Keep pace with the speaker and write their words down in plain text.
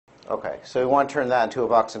Okay, so we want to turn that into a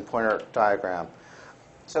box and pointer diagram.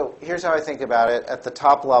 So here's how I think about it. At the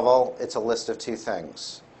top level, it's a list of two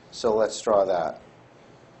things. So let's draw that.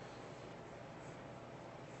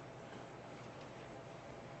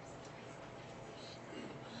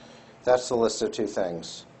 That's the list of two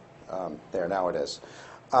things. There, now it is.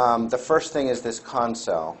 The first thing is this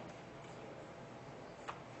console.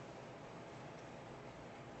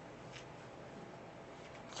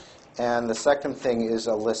 And the second thing is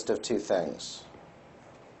a list of two things.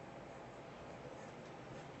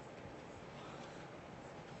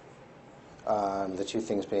 The two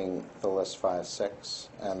things being the list 5, 6,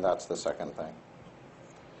 and that's the second thing.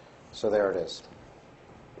 So there it is.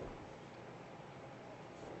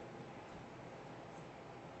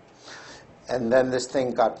 And then this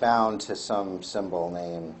thing got bound to some symbol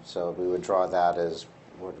name, so we would draw that as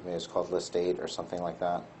what is called list 8 or something like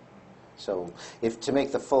that. So if to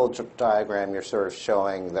make the full diagram, you're sort of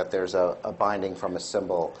showing that there's a binding from a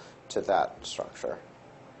symbol to that structure.